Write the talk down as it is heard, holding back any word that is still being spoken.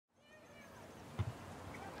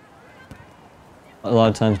A lot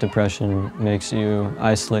of times depression makes you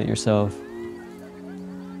isolate yourself.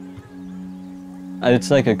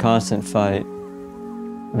 It's like a constant fight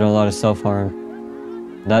and a lot of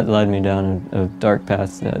self-harm. That led me down a dark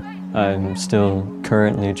path that I'm still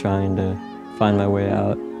currently trying to find my way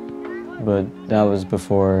out. But that was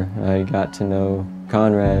before I got to know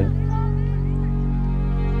Conrad.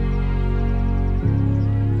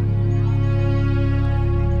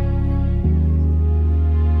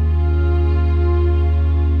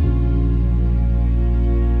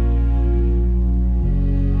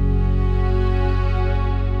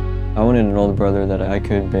 I wanted an older brother that I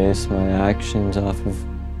could base my actions off of,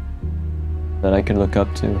 that I could look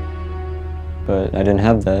up to, but I didn't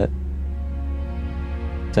have that.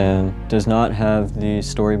 Sam does not have the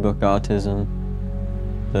storybook autism,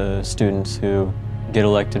 the students who get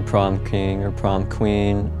elected prom king or prom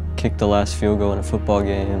queen, kick the last field goal in a football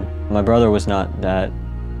game. My brother was not that.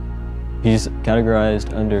 He's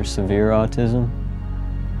categorized under severe autism.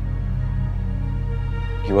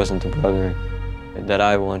 He wasn't the brother that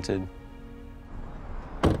I wanted.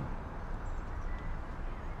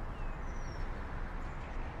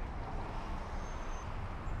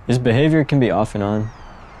 His behavior can be off and on.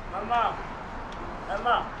 Mama.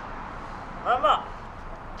 Mama. Mama.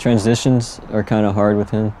 Transitions are kind of hard with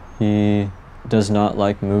him. He does not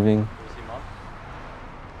like moving. See Mom?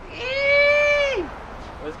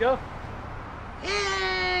 Let's go.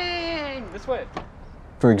 This way.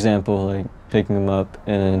 For example, like picking him up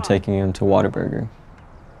and then taking him to Whataburger.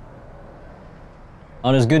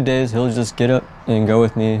 On his good days, he'll just get up and go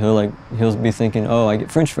with me. He'll be thinking, oh, I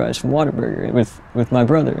get French fries from Whataburger with my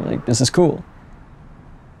brother. Like, this is cool.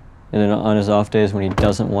 And then on his off days when he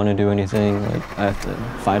doesn't want to do anything, like, I have to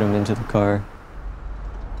fight him into the car.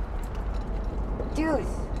 Juice.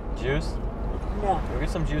 Juice? No. Can we get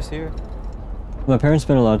some juice here? My parents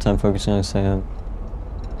spent a lot of time focusing on Sam.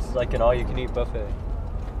 It's like an all-you-can-eat buffet.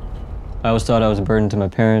 I always thought I was a burden to my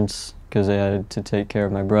parents because they had to take care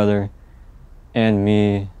of my brother and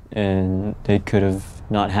me, and they could have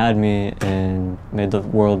not had me and made the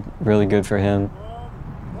world really good for him.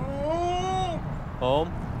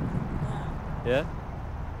 Home? Yeah?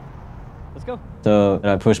 Let's go. So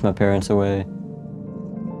I pushed my parents away.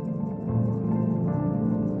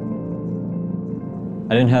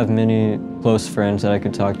 I didn't have many close friends that I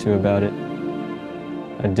could talk to about it.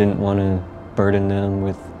 I didn't want to burden them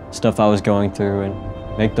with stuff I was going through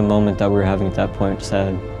and make the moment that we were having at that point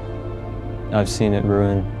sad. I've seen it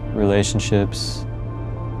ruin relationships.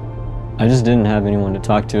 I just didn't have anyone to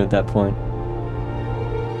talk to at that point.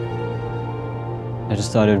 I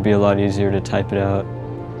just thought it would be a lot easier to type it out.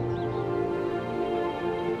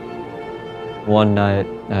 One night,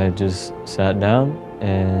 I just sat down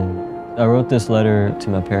and I wrote this letter to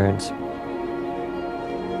my parents.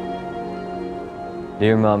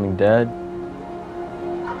 Dear Mom and Dad,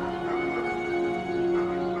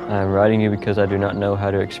 I am writing you because I do not know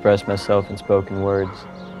how to express myself in spoken words.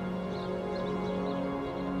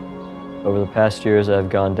 Over the past years, I have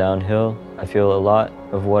gone downhill. I feel a lot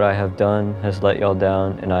of what I have done has let y'all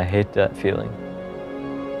down, and I hate that feeling.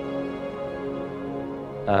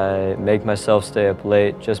 I make myself stay up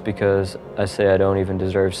late just because I say I don't even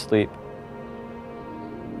deserve sleep.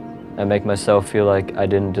 I make myself feel like I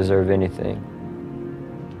didn't deserve anything.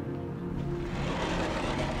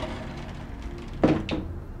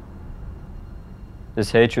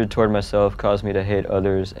 This hatred toward myself caused me to hate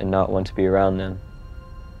others and not want to be around them.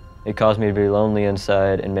 It caused me to be lonely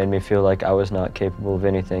inside and made me feel like I was not capable of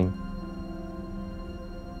anything.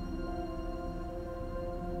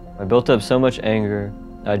 I built up so much anger,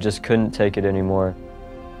 I just couldn't take it anymore.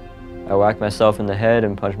 I whacked myself in the head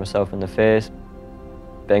and punched myself in the face,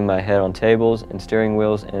 banged my head on tables and steering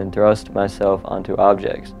wheels, and thrust myself onto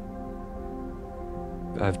objects.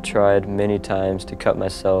 I've tried many times to cut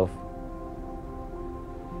myself,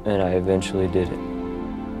 and I eventually did it.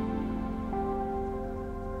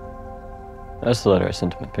 That's the letter I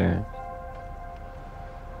sent to my parents.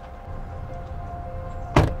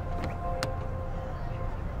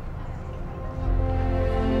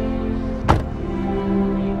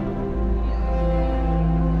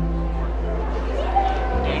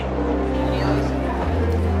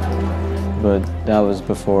 But that was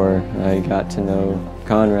before I got to know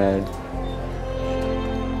Conrad.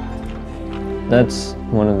 That's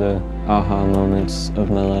one of the aha moments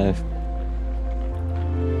of my life.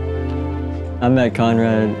 I met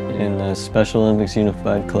Conrad in the Special Olympics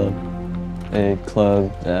Unified Club, a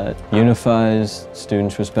club that unifies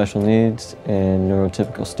students with special needs and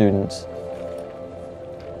neurotypical students.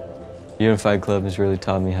 The Unified Club has really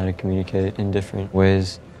taught me how to communicate in different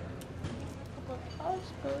ways.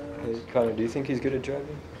 Hey, Connor, do you think he's good at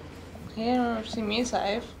driving? He don't see me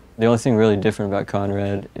safe. The only thing really different about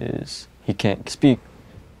Conrad is he can't speak.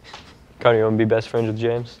 Connor, you want to be best friends with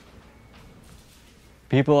James?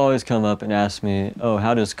 People always come up and ask me, oh,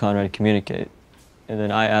 how does Conrad communicate? And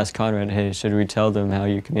then I ask Conrad, hey, should we tell them how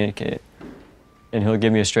you communicate? And he'll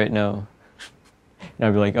give me a straight no. And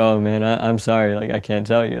I'd be like, oh man, I'm sorry, like I can't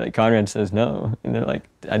tell you. Like Conrad says no. And they're like,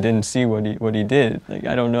 I didn't see what he did. Like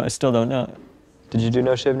I don't know, I still don't know. Did you do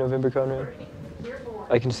No Shave November, Conrad?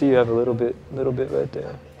 I can see you have a little bit right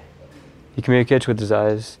there. He communicates with his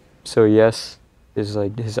eyes. So yes is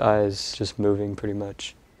like his eyes just moving pretty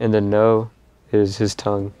much. And then no is his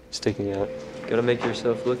tongue sticking out. Gotta make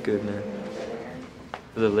yourself look good, man.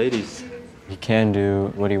 For the ladies. He can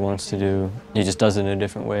do what he wants to do. He just does it in a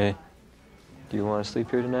different way. Do you want to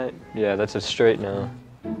sleep here tonight? Yeah, that's a straight no.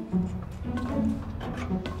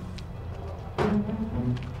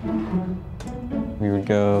 We would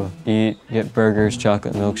go eat, get burgers,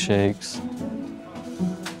 chocolate milkshakes.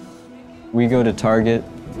 We go to Target.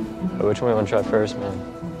 Oh, which one do you want to try first, man?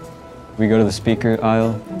 We go to the speaker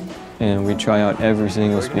aisle and we try out every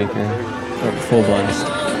single speaker, full blast.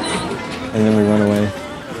 And then we run away.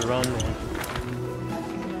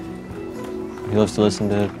 He loves to listen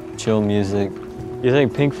to chill music. You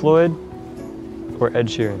think Pink Floyd or Ed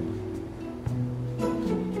Sheeran?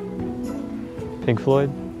 Pink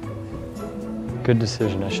Floyd? Good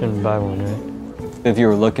decision. I shouldn't buy one, right? If you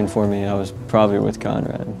were looking for me, I was probably with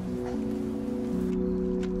Conrad.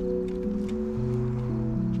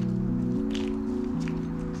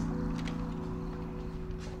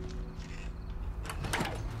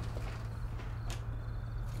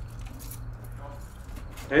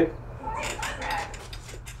 Hey.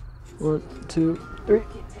 1, 2, 3.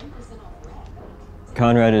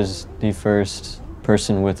 Conrad is the first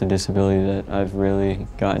person with a disability that I've really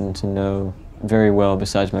gotten to know very well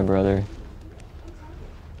besides my brother.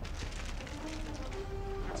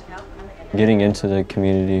 Getting into the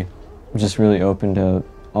community just really opened up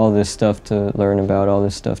all this stuff to learn about, all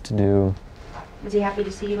this stuff to do. Was he happy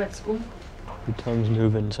to see you at school? Your tongue's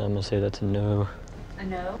moving, so I'm gonna say that's a no. A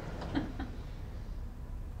no?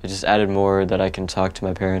 It just added more that I can talk to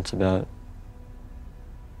my parents about.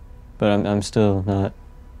 But I'm still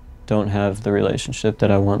don't have the relationship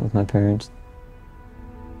that I want with my parents.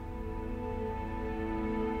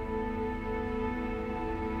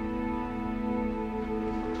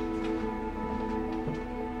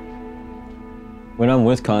 When I'm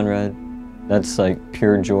with Conrad, that's like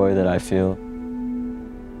pure joy that I feel.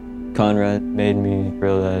 Conrad made me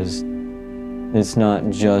realize it's not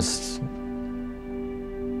just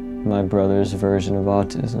my brother's version of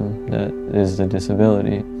autism that is the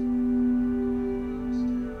disability.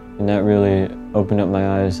 And that really opened up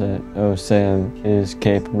my eyes that, oh, Sam is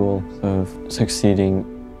capable of succeeding.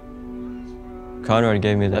 Conrad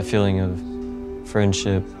gave me that feeling of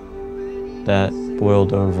friendship that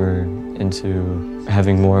boiled over into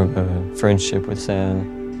having more of a friendship with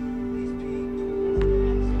Sam.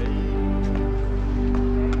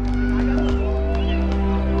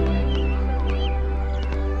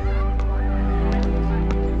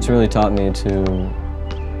 It's really taught me to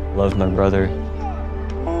love my brother,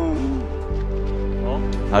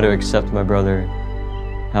 how to accept my brother,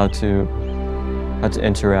 how to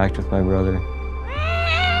interact with my brother.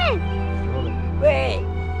 Wait.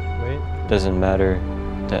 Wait. Doesn't matter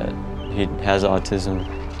that he has autism.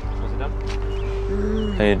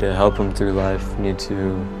 I need to help him through life. I need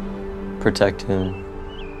to protect him.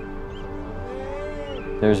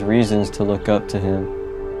 There's reasons to look up to him.